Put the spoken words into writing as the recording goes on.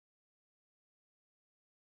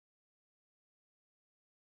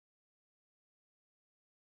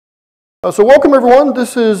So welcome everyone.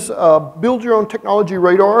 This is Build Your Own Technology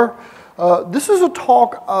Radar. This is a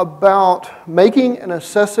talk about making and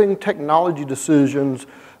assessing technology decisions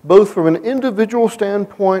both from an individual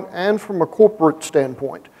standpoint and from a corporate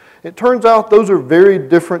standpoint. It turns out those are very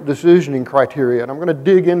different decisioning criteria, and I'm going to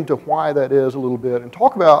dig into why that is a little bit and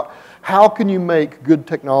talk about how can you make good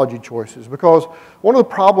technology choices, because one of the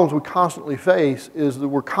problems we constantly face is that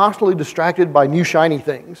we're constantly distracted by new shiny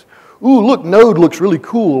things. Ooh, look, Node looks really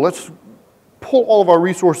cool. Let's pull all of our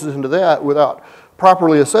resources into that without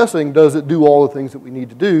properly assessing, does it do all the things that we need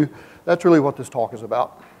to do? That's really what this talk is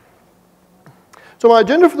about. So my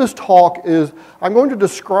agenda for this talk is I'm going to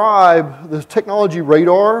describe this technology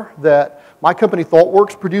radar that my company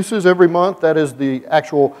ThoughtWorks produces every month. That is the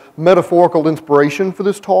actual metaphorical inspiration for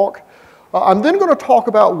this talk. I'm then going to talk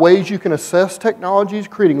about ways you can assess technologies,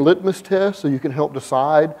 creating litmus tests so you can help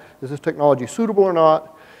decide is this technology suitable or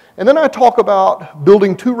not. And then I talk about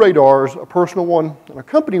building two radars, a personal one and a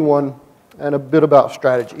company one, and a bit about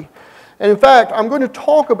strategy. And in fact, I'm going to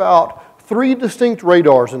talk about three distinct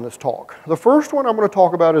radars in this talk. The first one I'm going to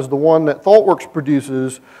talk about is the one that ThoughtWorks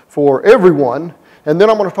produces for everyone, and then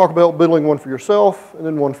I'm going to talk about building one for yourself and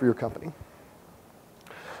then one for your company.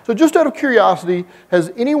 So just out of curiosity,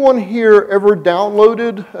 has anyone here ever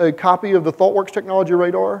downloaded a copy of the ThoughtWorks Technology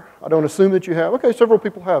Radar? I don't assume that you have. Okay, several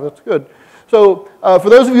people have. That's good. So for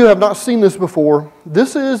those of you who have not seen this before,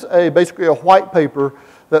 this is basically a white paper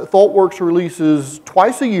that ThoughtWorks releases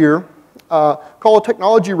twice a year called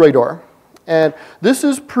Technology Radar. And this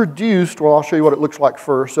is produced, well, I'll show you what it looks like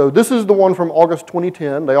first. So this is the one from August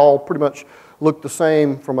 2010. They all pretty much look the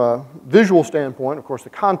same from a visual standpoint. Of course, the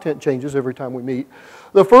content changes every time we meet.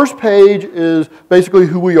 The first page is basically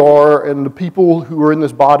who we are and the people who are in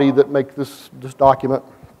this body that make this document.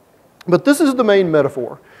 But this is the main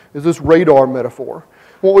metaphor, is this radar metaphor.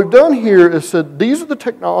 What we've done here is said these are the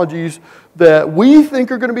technologies that we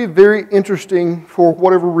think are going to be very interesting for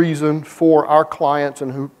whatever reason for our clients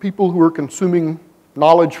and people who are consuming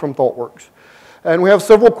knowledge from ThoughtWorks. And we have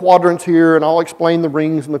several quadrants here, and I'll explain the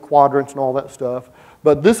rings and the quadrants and all that stuff.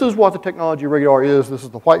 But this is what the technology radar is. This is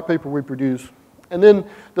the white paper we produce. And then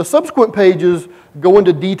the subsequent pages go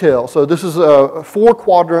into detail. So this is 4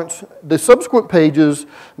 quadrants. The subsequent pages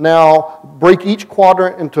now break each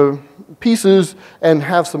quadrant into pieces and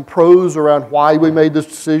have some prose around why we made this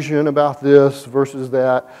decision about this versus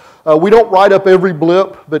that. We don't write up every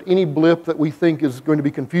blip, but any blip that we think is going to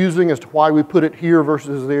be confusing as to why we put it here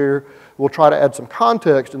versus there, we'll try to add some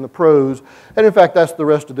context in the prose. And in fact, that's the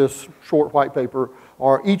rest of this short white paper.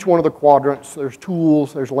 Are each one of the quadrants, there's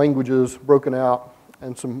tools, there's languages broken out,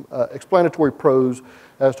 and some explanatory prose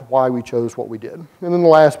as to why we chose what we did. And then the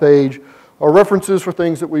last page are references for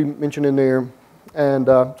things that we mentioned in there, and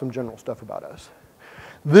some general stuff about us.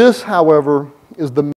 This, however, is the